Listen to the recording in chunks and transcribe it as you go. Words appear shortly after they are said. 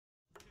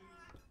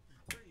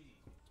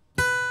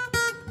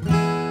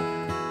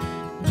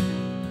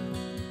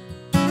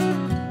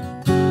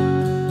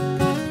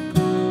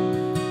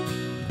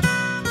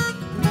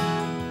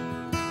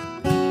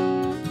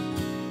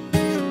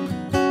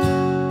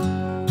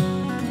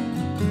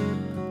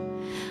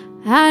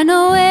I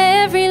know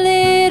every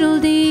little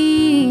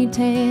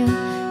detail,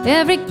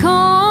 every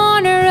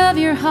corner of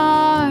your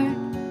heart,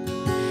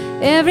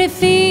 every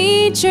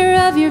feature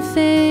of your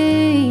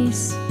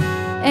face,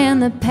 and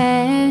the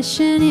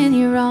passion in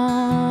your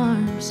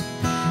arms.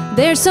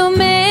 There's so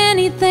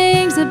many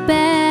things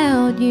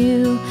about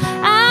you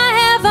I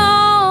have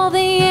all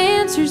the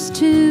answers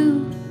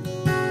to.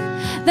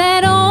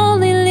 That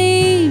only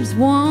leaves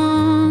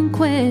one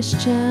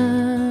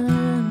question: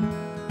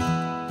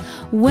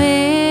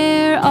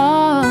 where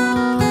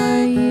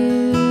are you?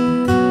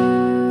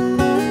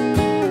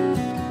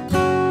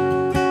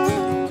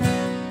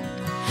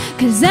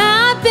 'Cause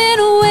I've been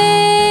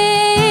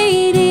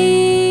waiting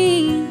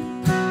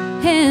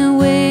and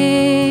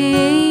waiting,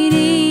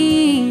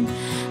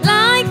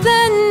 like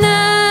the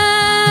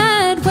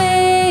night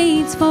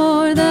waits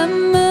for the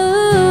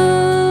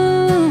moon.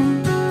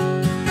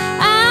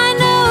 I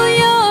know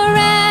you're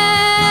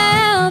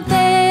out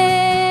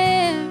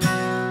there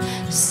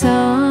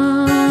somewhere.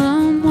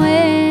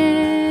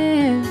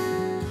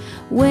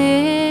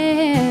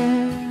 Where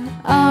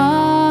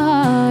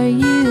are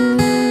you?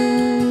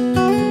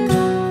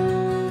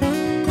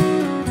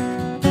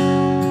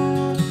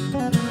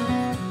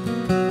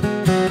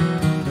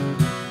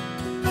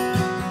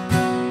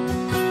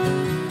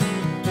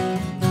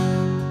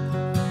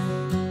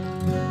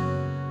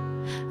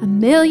 A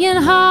million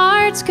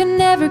hearts could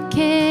never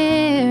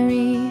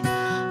carry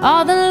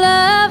all the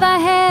love I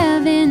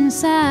have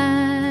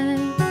inside,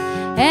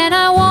 and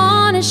I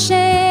want to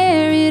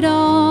share it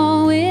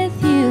all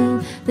with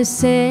you the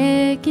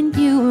second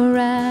you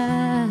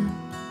arrive.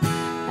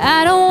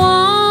 I don't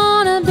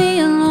want to be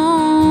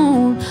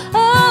alone.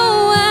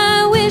 Oh,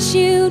 I wish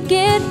you'd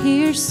get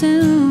here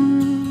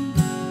soon.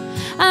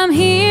 I'm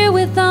here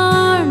with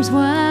arms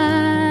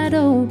wide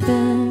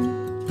open.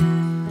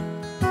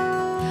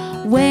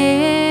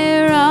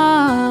 Where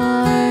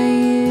are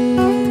you?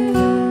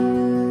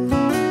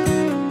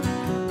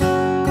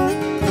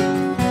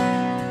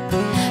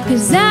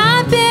 'Cause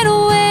I've been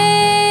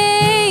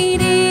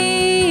waiting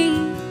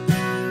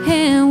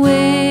and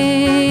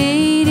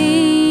waiting,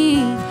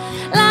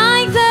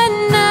 like the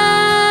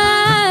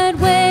night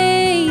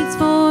waits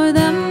for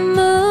the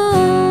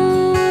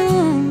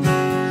moon.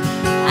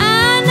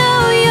 I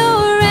know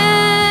you're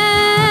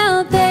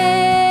out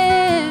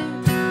there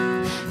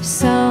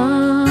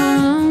somewhere.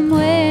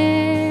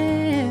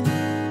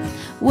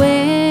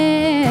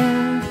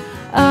 Where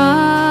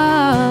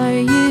are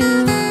you?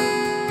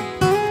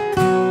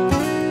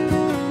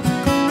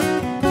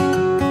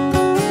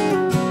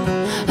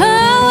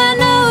 Oh, I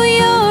know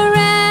you're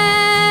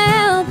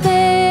out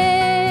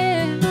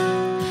there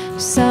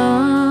somewhere.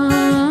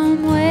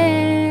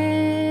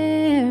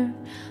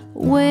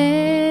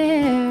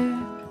 Where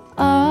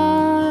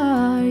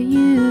are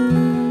you?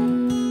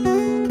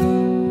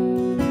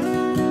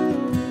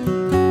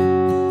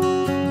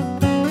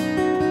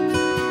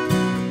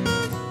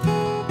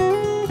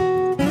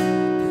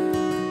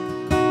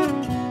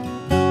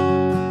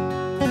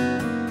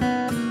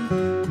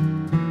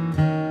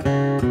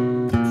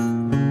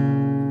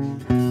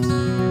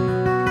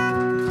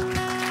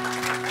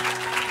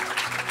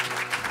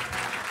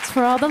 It's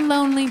for all the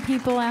lonely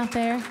people out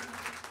there.